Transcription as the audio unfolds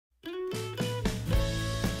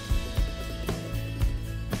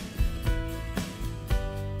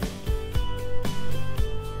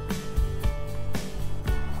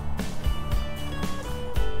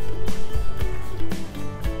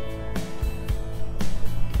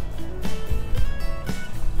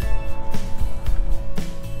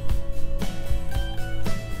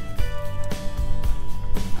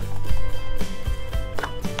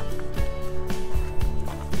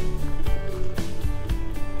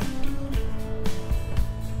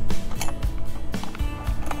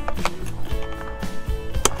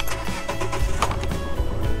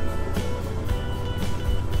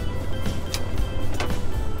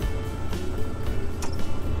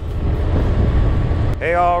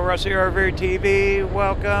Hey all, Rusty RVerTV,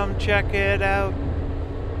 welcome, check it out.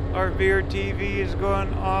 RVerTV is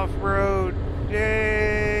going off-road,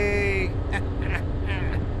 yay!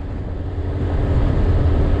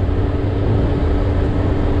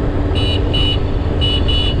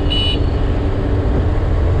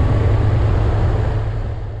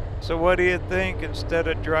 So what do you think, instead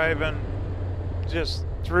of driving just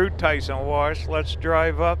through Tyson Wash, let's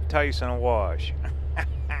drive up Tyson Wash.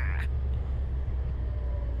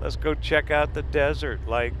 Let's go check out the desert,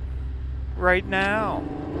 like right now.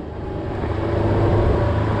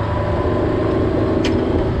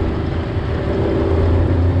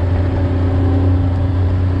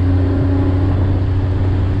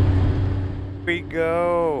 Here we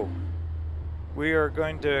go. We are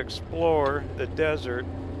going to explore the desert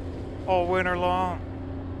all winter long.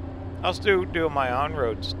 I'll still do my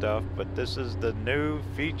on-road stuff, but this is the new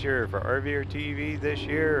feature for RVerTV this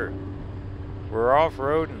year. We're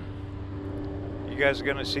off-roading. You guys are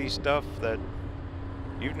gonna see stuff that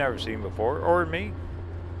you've never seen before, or me.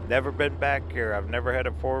 Never been back here. I've never had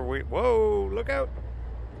a four-wheel. Whoa, look out.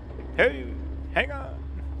 Hey, hang on.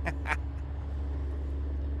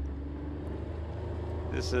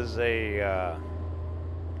 This is a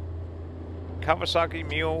Kawasaki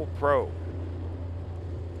Mule Pro.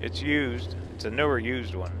 It's used. It's a newer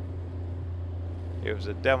used one. It was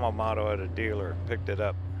a demo model at a dealer. Picked it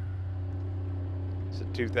up. It's a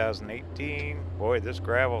 2018. Boy, this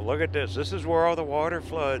gravel, look at this. This is where all the water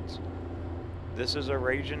floods. This is a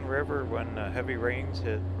raging river when heavy rains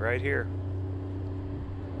hit, right here.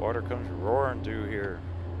 Water comes roaring through here.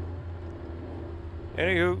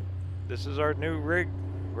 Anywho, this is our new rig.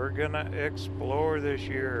 We're gonna explore this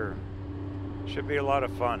year. Should be a lot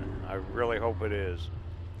of fun. I really hope it is.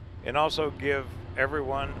 And also give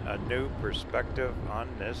everyone a new perspective on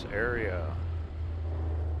this area.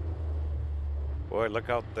 Boy, look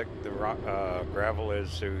how thick the rock, gravel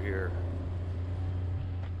is through here.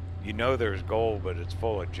 You know there's gold, but it's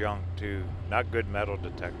full of junk too. Not good metal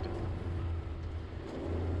detecting.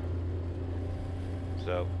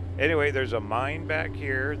 So, anyway, there's a mine back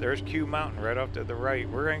here. There's Q Mountain right off to the right.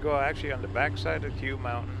 We're gonna go actually on the back side of Q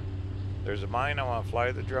Mountain. There's a mine. I wanna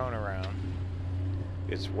fly the drone around.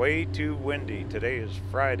 It's way too windy. Today is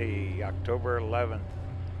Friday, October 11th.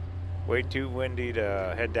 Way too windy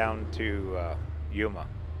to head down to Yuma.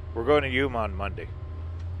 We're going to Yuma on Monday.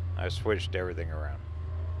 I switched everything around.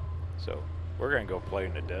 So we're gonna go play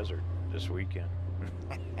in the desert this weekend.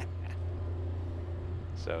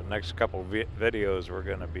 So next couple videos we're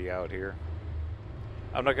gonna be out here.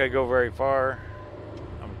 I'm not gonna go very far.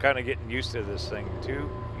 I'm kind of getting used to this thing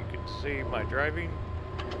too. You can see my driving.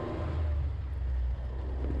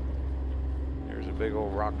 There's a big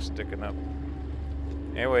old rock sticking up.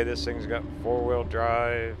 Anyway, this thing's got four-wheel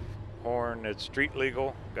drive, horn. It's street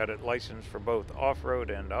legal. Got it licensed for both off-road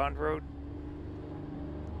and on-road.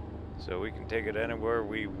 So we can take it anywhere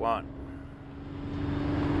we want.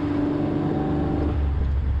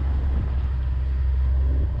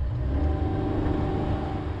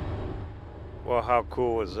 Well, how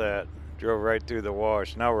cool is that? Drove right through the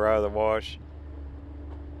wash. Now we're out of the wash.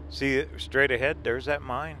 See it straight ahead? There's that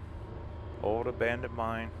mine. Old abandoned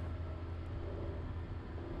mine.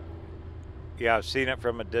 Yeah, I've seen it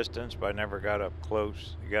from a distance, but I never got up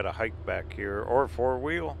close. You got to hike back here, or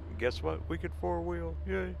four-wheel. Guess what? We could four-wheel.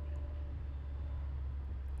 Yay.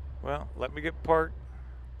 Well, let me get parked.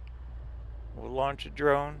 We'll launch a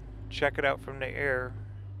drone, check it out from the air,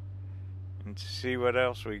 and see what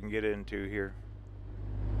else we can get into here.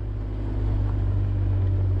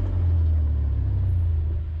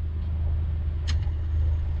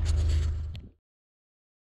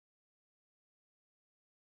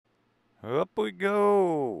 Up we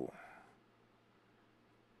go.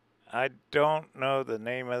 I don't know the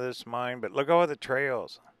name of this mine, but look at all the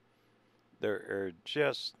trails. There are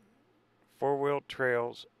just four-wheel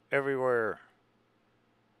trails everywhere.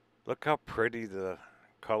 Look how pretty the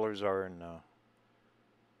colors are in the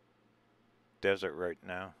desert right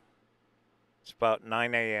now. It's about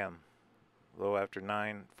 9 a.m. A little after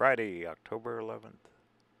 9. Friday, October 11th.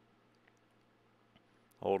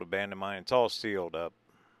 Old abandoned mine. It's all sealed up.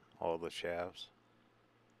 All the shafts.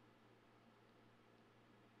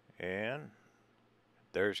 And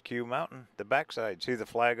there's Q Mountain, the backside. See the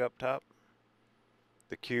flag up top?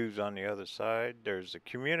 The Q's on the other side. There's the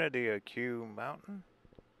community of Q Mountain.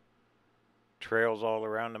 Trails all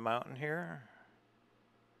around the mountain here.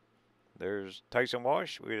 There's Tyson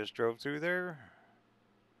Wash. We just drove through there.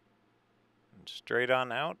 And straight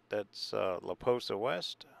on out, that's La Posa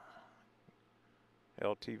West.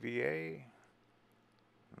 LTVA.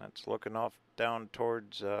 That's looking off down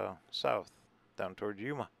towards south. down towards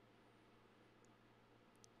Yuma.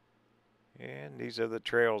 And these are the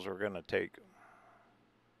trails we're going to take.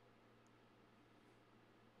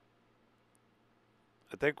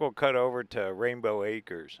 I think we'll cut over to Rainbow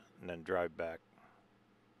Acres and then drive back.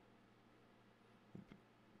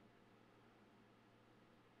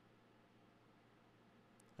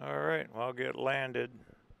 Alright, well, I'll get landed.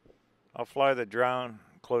 I'll fly the drone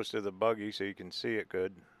close to the buggy so you can see it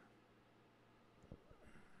good.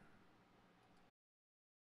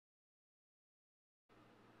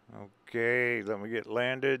 Okay, let me get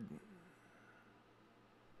landed.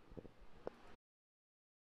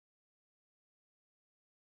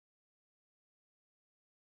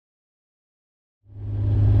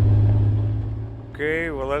 Okay,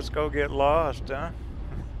 well, let's go get lost, huh?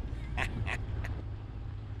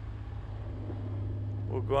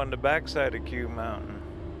 We'll go on the backside of Q Mountain.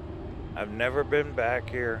 I've never been back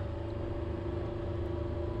here.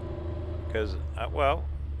 Because, well,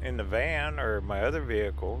 in the van or my other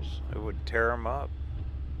vehicles, it would tear them up.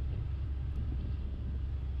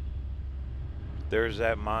 There's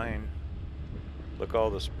that mine. Look, all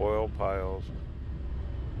the spoil piles.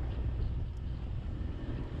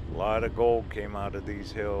 A lot of gold came out of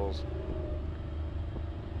these hills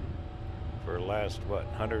for the last, what,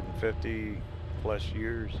 150 plus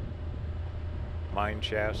years. Mine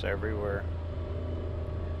shafts everywhere.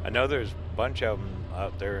 I know there's a bunch of them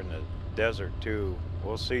out there in the desert too.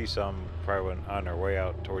 We'll see some probably on our way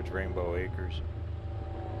out towards Rainbow Acres.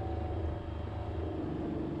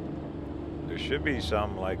 There should be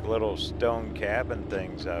some like little stone cabin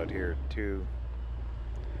things out here too.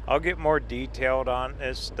 I'll get more detailed on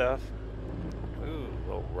this stuff. Ooh, a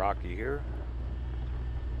little rocky here.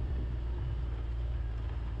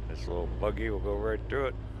 This little buggy will go right through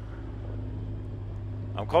it.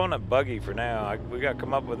 I'm calling it buggy for now. We got to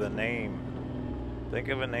come up with a name. Think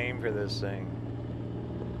of a name for this thing.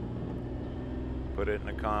 Put it in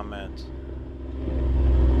the comments.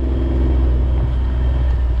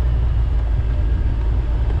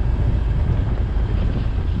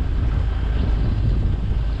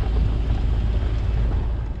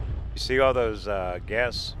 You see all those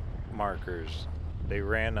gas markers? They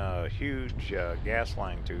ran a huge gas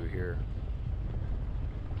line through here.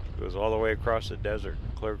 It goes all the way across the desert,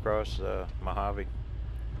 clear across Mojave.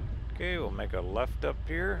 Okay, we'll make a left up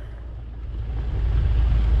here.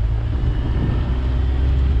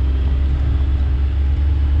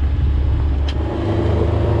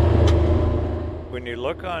 When you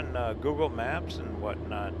look on Google Maps and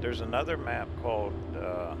whatnot, there's another map called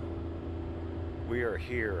We Are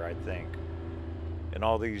Here, I think. And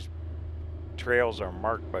all these trails are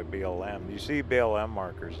marked by BLM. You see BLM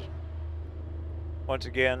markers. Once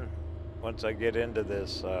again, once I get into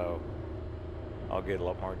this, I'll get a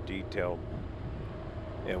lot more detailed.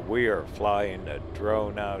 And we are flying a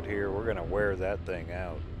drone out here. We're gonna wear that thing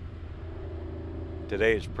out.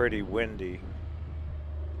 Today is pretty windy.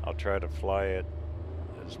 I'll try to fly it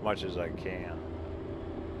as much as I can.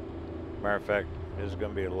 Matter of fact, this is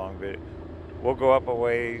gonna be a long video. We'll go up a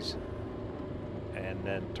ways, and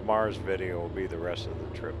then tomorrow's video will be the rest of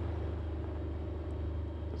the trip.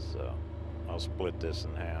 So I'll split this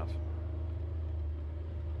in half.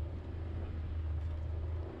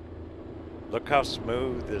 Look how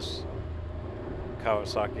smooth this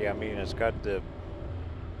Kawasaki, I mean, it's got the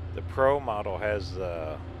Pro model has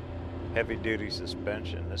heavy duty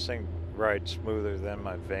suspension. This thing rides smoother than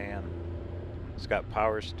my van. It's got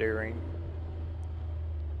power steering.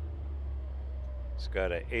 It's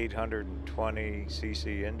got an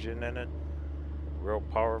 820cc engine in it. Real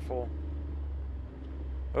powerful.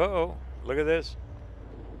 Uh-oh, look at this.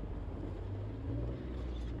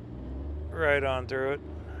 Right on through it.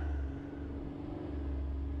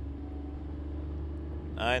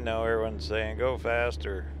 I know everyone's saying, go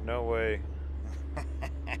faster. No way.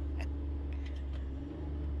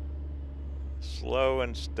 Slow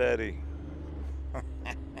and steady.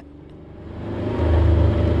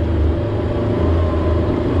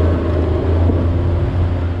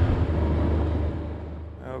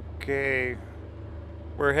 Okay.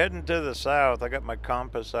 We're heading to the south. I got my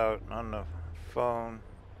compass out on the phone.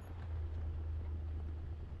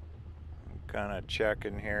 Kind of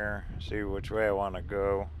checking here, see which way I want to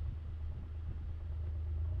go.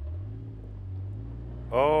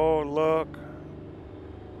 Oh, look.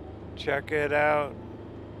 Check it out.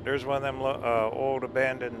 There's one of them old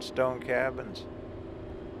abandoned stone cabins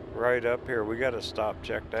right up here. We got to stop,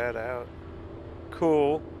 check that out.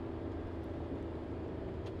 Cool.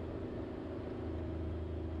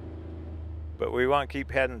 But we want to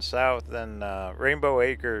keep heading south. Then Rainbow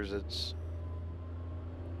Acres, it's,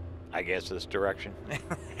 I guess, this direction.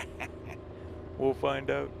 We'll find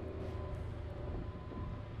out.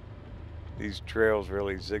 These trails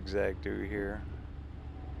really zigzag through here.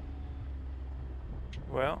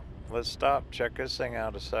 Well, let's stop, check this thing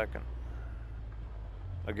out a second.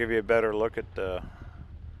 I'll give you a better look at the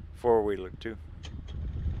four-wheeler too.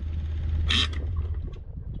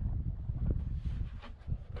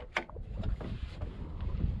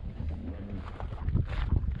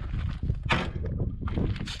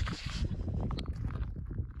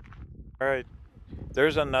 All right,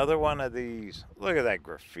 there's another one of these. Look at that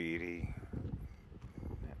graffiti.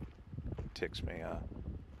 It ticks me off.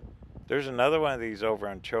 There's another one of these over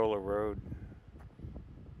on Chola Road.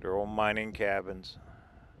 They're old mining cabins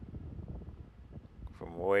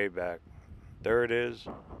from way back. There it is.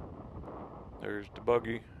 There's the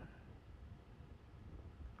buggy.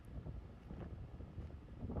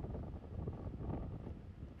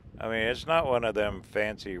 I mean, it's not one of them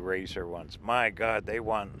fancy racer ones. My God, they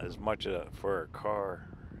want as much for a car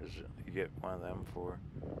as you get one of them for.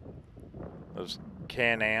 Those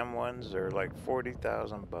Can-Am ones are like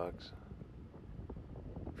 40,000 bucks.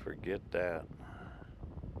 Forget that.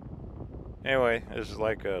 Anyway, this is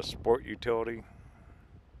like a sport utility.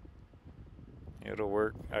 It'll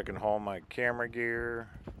work. I can haul my camera gear.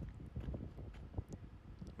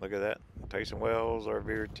 Look at that. Tyson Wells,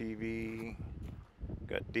 RVerTV.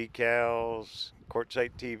 Got decals.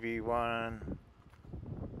 Quartzsite TV one.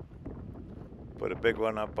 Put a big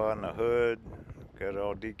one up on the hood. Got it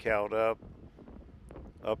all decaled up.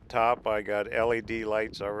 Up top I got LED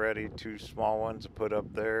lights already. 2 small ones to put up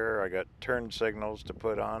there. I got turn signals to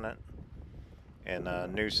put on it. And a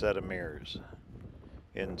new set of mirrors.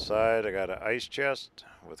 Inside I got an ice chest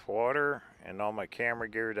with water and all my camera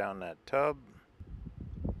gear down that tub.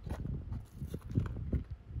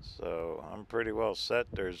 So I'm pretty well set.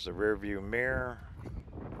 There's the rear view mirror.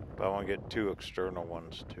 But I want to get 2 external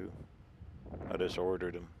ones too. I just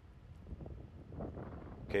ordered them.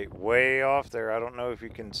 Okay, way off there, I don't know if you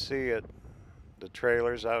can see it. The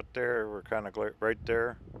trailers out there were kind of right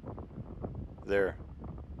there. There.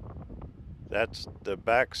 That's the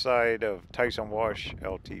backside of Tyson Wash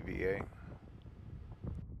LTVA.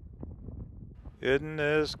 Isn't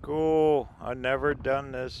this cool? I've never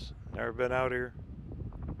done this. Never been out here.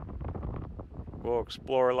 We'll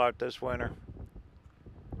explore a lot this winter.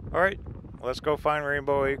 Alright, let's go find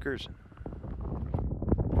Rainbow Acres.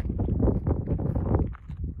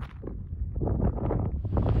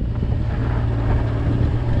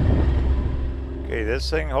 Okay, this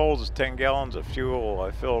thing holds 10 gallons of fuel. I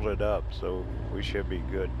filled it up, so we should be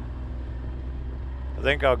good. I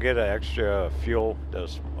think I'll get an extra fuel,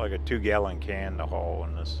 just like a 2-gallon can to haul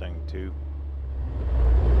in this thing too.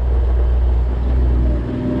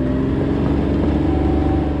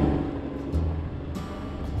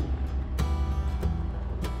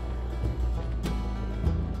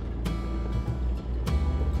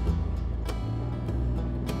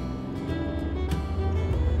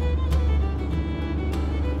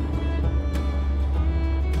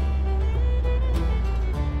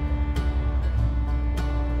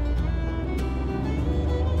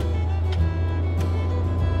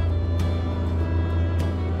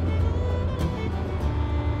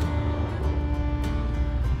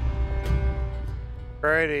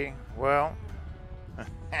 Alrighty, well,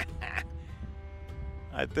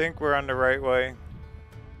 I think we're on the right way.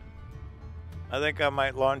 I think I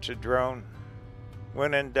might launch a drone.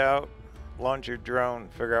 When in doubt, launch your drone,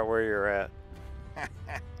 figure out where you're at.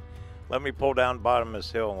 Let me pull down bottom of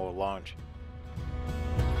this hill and we'll launch.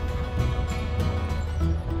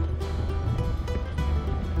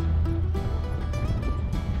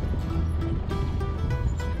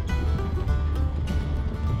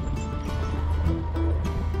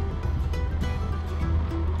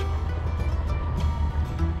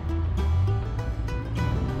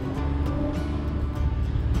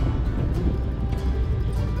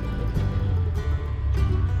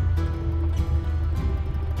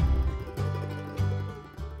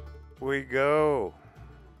 We go.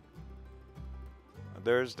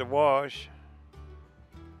 There's the wash.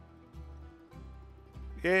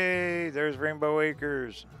 Yay, there's Rainbow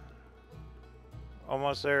Acres.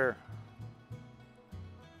 Almost there.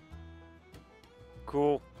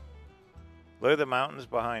 Cool. Look at the mountains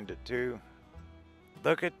behind it too.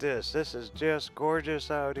 Look at this. This is just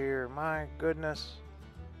gorgeous out here. My goodness.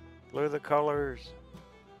 Look at the colors.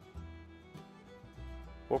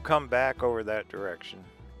 We'll come back over that direction.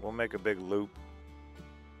 We'll make a big loop.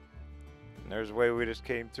 And there's the way we just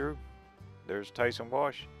came through. There's Tyson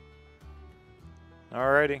Wash.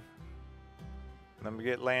 Alrighty. Let me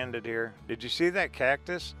get landed here. Did you see that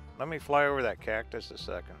cactus? Let me fly over that cactus a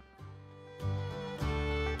second.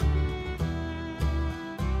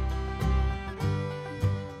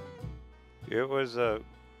 It was a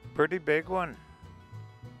pretty big one.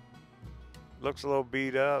 Looks a little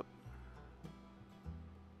beat up.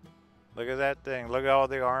 Look at that thing. Look at all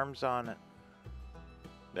the arms on it.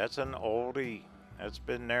 That's an oldie. That's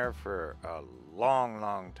been there for a long,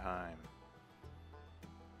 long time.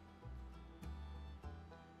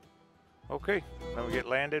 Okay, when we get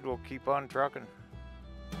landed, we'll keep on trucking.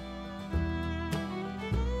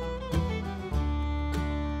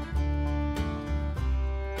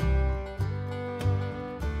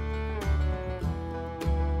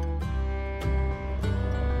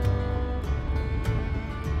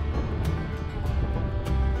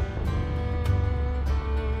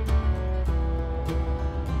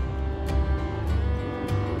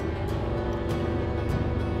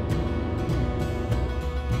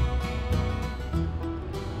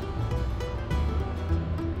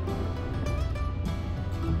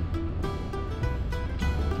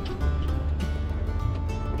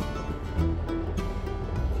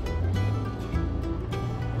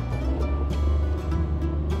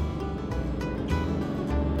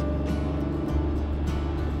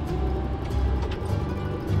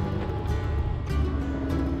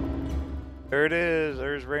 There it is.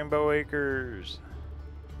 There's Rainbow Acres.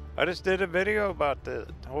 I just did a video about the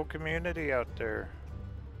whole community out there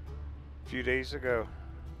a few days ago.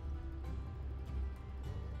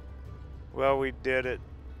 Well, we did it.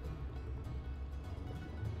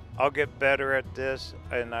 I'll get better at this,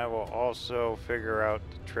 and I will also figure out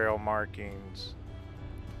the trail markings.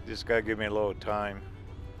 Just gotta give me a little time.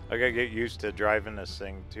 I gotta get used to driving this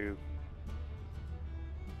thing too.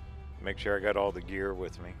 Make sure I got all the gear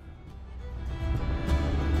with me.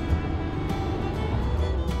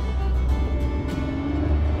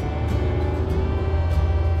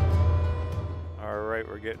 Alright,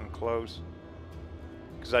 we're getting close.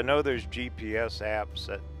 Because I know there's GPS apps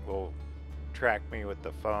that will track me with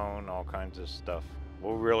the phone, all kinds of stuff.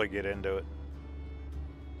 We'll really get into it.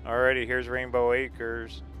 Alrighty, here's Rainbow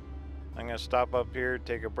Acres. I'm going to stop up here,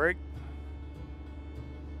 take a break,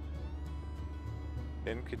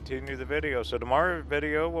 and continue the video. So tomorrow's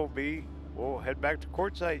video will be, we'll head back to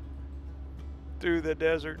Quartzsite through the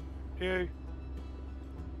desert. Yay.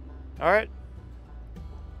 Alright.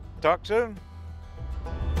 Talk soon.